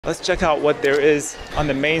Let's check out what there is on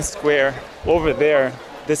the main square over there.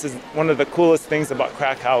 This is one of the coolest things about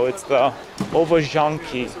Krakow. It's the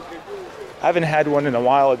Owojanki. I haven't had one in a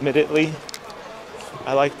while, admittedly.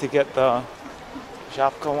 I like to get the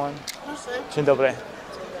żabka one. Dzień dobry.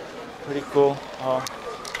 Pretty cool. I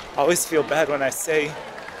always feel bad when I say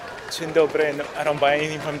dzień dobry and I don't buy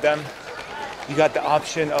anything from them. You got the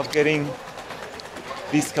option of getting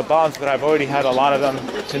these kebabs, but I've already had a lot of them.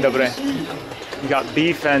 Dzień dobry. You got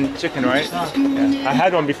beef and chicken, right? Yeah. I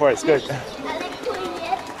had one before, it's good.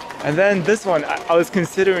 And then this one, I was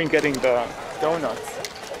considering getting the donuts,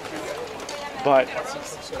 but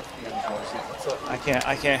I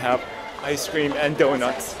can't have ice cream and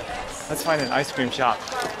donuts. Let's find an ice cream shop.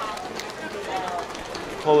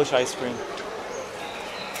 Polish ice cream.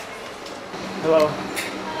 Hello.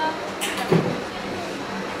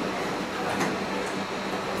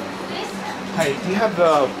 Hi, do you have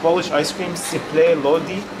the Polish ice cream, Siple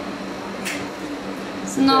Lodi?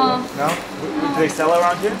 No. No? Do they sell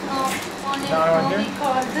around here? No, only, Not around only here?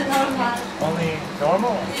 called the normal. Only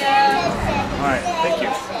normal? Yeah. Alright, thank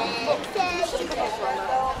you.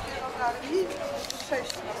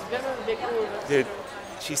 Dude,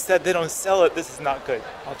 she said they don't sell it. This is not good.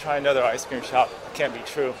 I'll try another ice cream shop. It can't be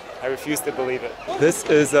true. I refuse to believe it. This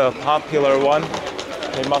is a popular one.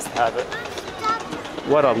 They must have it.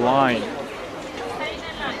 What a line.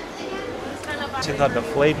 Check out the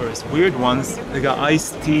flavors. Weird ones. They got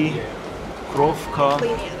iced tea, krovka.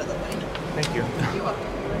 Thank you.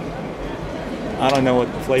 I don't know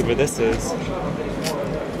what the flavor this is.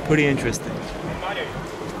 Pretty interesting.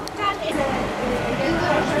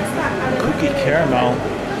 Cookie caramel.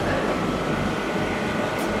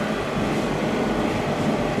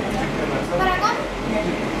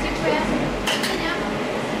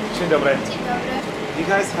 Dzień dobry. Do you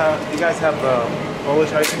guys have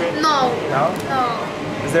Polish ice cream? No. No?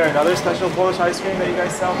 No. Is there another special Polish ice cream that you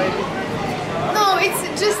guys sell maybe? No, it's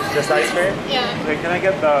Just ice cream? Yeah. Okay, can I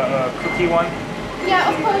get the cookie one? Yeah,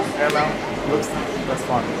 of course. Caramel? Looks, that's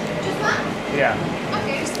fun. Just one? Yeah,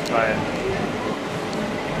 Okay. try it.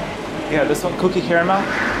 Yeah, this one, cookie caramel?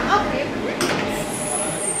 Okay.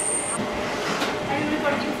 Are you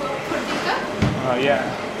recording for TikTok?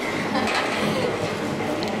 Yeah.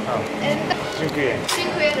 Oh, And dziękuję.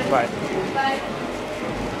 dziękuję. Bye. Bye.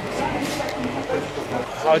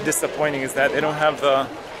 How disappointing is that they don't have the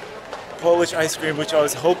Polish ice cream, which I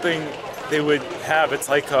was hoping they would have. It's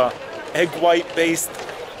like a egg white based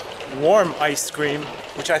warm ice cream,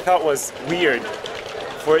 which I thought was weird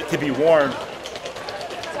for it to be warm.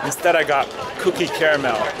 Instead I got cookie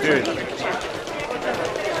caramel. Dude.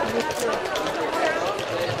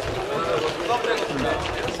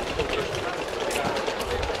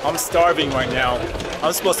 I'm starving right now.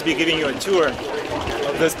 I'm supposed to be giving you a tour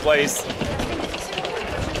of this place.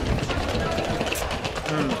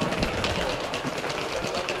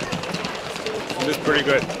 This is pretty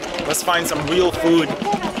good. Let's find some real food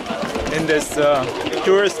in this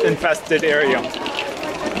tourist-infested area.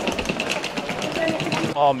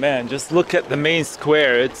 Oh man, just look at the main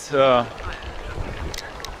square. It's so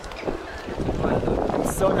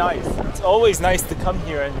nice. It's always nice to come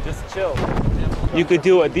here and just chill. You could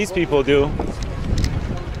do what these people do.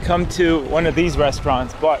 Come to one of these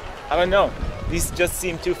restaurants, but I don't know. These just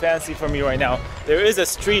seem too fancy for me right now. There is a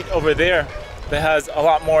street over there that has a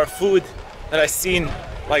lot more food that I've seen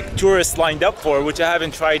like tourists lined up for, which I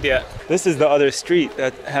haven't tried yet. This is the other street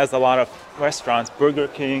that has a lot of restaurants. Burger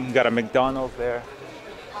King, you got a McDonald's there.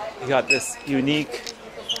 You got this unique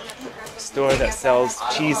store that sells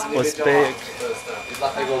cheese Uzbek.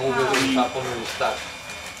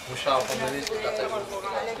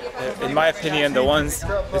 In my opinion,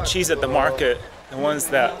 the cheese at the market, the ones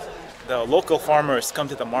that the local farmers come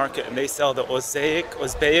to the market and they sell the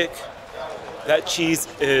Uzbek, that cheese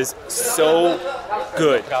is so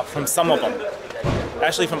good from some of them.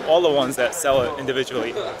 Actually from all the ones that sell it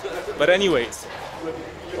individually. But anyways,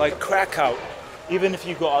 like Krakow, even if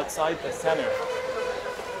you go outside the center,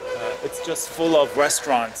 it's just full of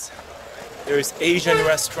restaurants. There's Asian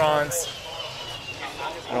restaurants.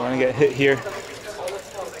 I don't want to get hit here.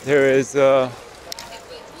 There is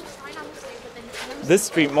this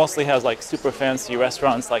street mostly has like super fancy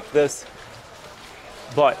restaurants like this,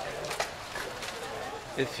 but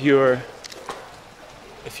if you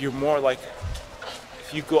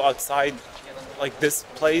go outside like this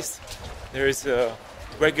place, there's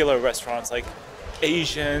regular restaurants like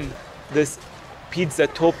Asian, this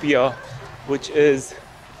Pizzatopia, which is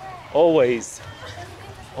almost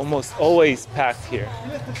always packed here.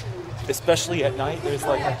 Especially at night, there's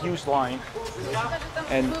like a huge line,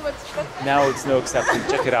 and now it's no exception.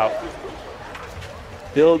 Check it out.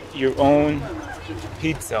 Build your own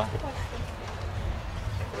pizza.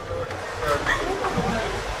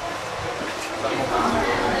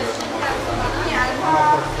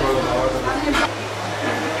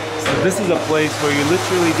 So this is a place where you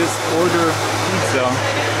literally just order pizza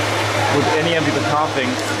with any of the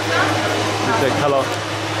toppings. It's like, hello.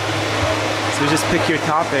 So you just pick your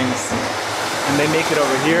toppings and they make it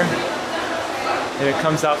over here and it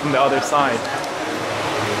comes out from the other side.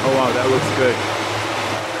 Oh wow, that looks good.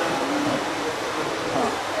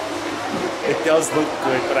 It does look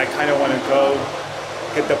good, but I kind of want to go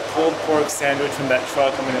get the pulled pork sandwich from that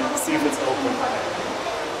truck. I'm gonna see if it's open.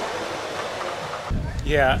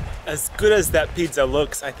 Yeah, as good as that pizza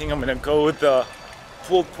looks, I think I'm gonna go with the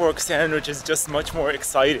pulled pork sandwich. It's just much more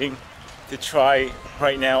exciting to try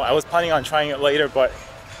right now. I was planning on trying it later, but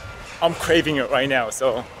I'm craving it right now.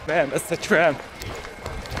 So, man, that's the tram.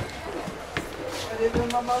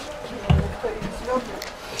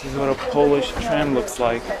 This is what a Polish tram looks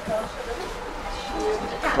like.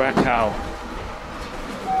 Krakow.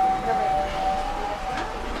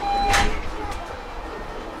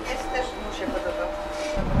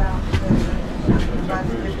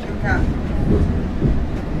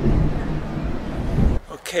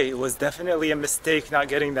 Okay, it was definitely a mistake not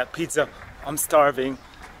getting that pizza. I'm starving.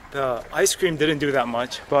 The ice cream didn't do that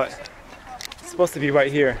much, but it's supposed to be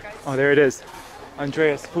right here. Oh, there it is.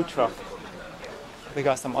 Andrea's food truck. They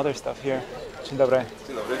got some other stuff here. Dzień dobry.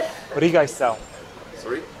 Dzień dobry. What do you guys sell?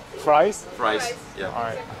 Sorry? Fries? Fries, yeah.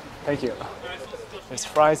 Alright, thank you. There's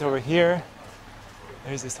fries over here.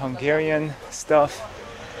 There's this Hungarian stuff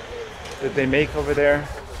that they make over there.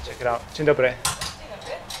 Check it out. Dzień dobry.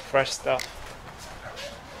 Fresh stuff.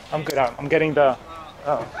 I'm good. I'm getting the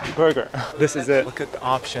burger. This is it. Look at the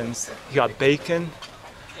options. You got bacon,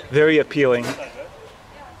 very appealing.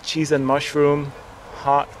 Cheese and mushroom,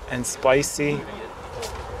 hot and spicy.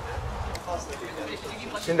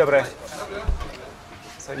 Dzień dobry.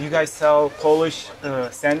 So you guys sell Polish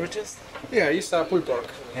sandwiches? Yeah, it's pulled pork.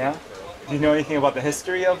 Yeah? Do you know anything about the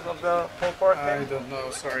history of the pulled pork I thing? don't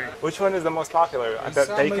know, sorry. Which one is the most popular? The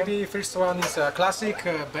bacon? Maybe first one is classic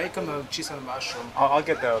bacon and cheese and mushroom. I'll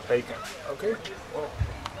get the bacon. Okay. Oh.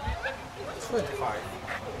 25.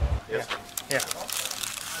 Yeah. Yeah.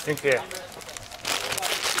 Thank you.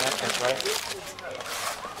 That's right.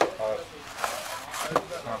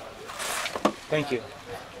 Thank you.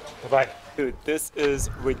 Bye-bye. Dude, this is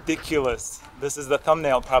ridiculous. This is the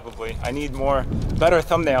thumbnail probably. I need better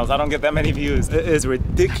thumbnails. I don't get that many views. It is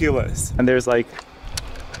ridiculous. And there's like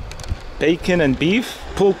bacon and beef,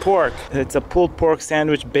 pulled pork. It's a pulled pork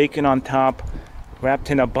sandwich, bacon on top, wrapped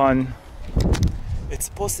in a bun. It's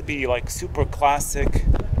supposed to be like super classic,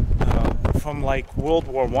 from like World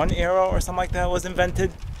War I era or something like that was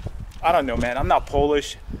invented. I don't know, man. I'm not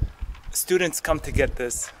Polish. Students come to get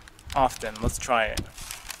this often. Let's try it.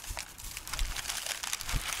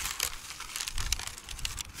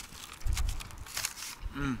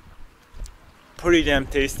 Pretty damn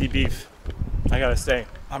tasty beef, I gotta say.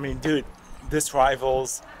 I mean, dude, this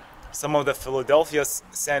rivals some of the Philadelphia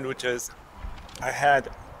sandwiches I had.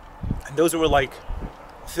 And those were like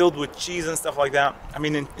filled with cheese and stuff like that. I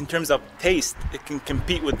mean, in terms of taste, it can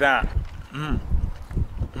compete with that.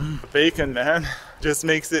 Bacon, man, just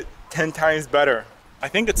makes it 10 times better. I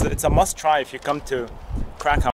think it's a must try if you come to Krakow.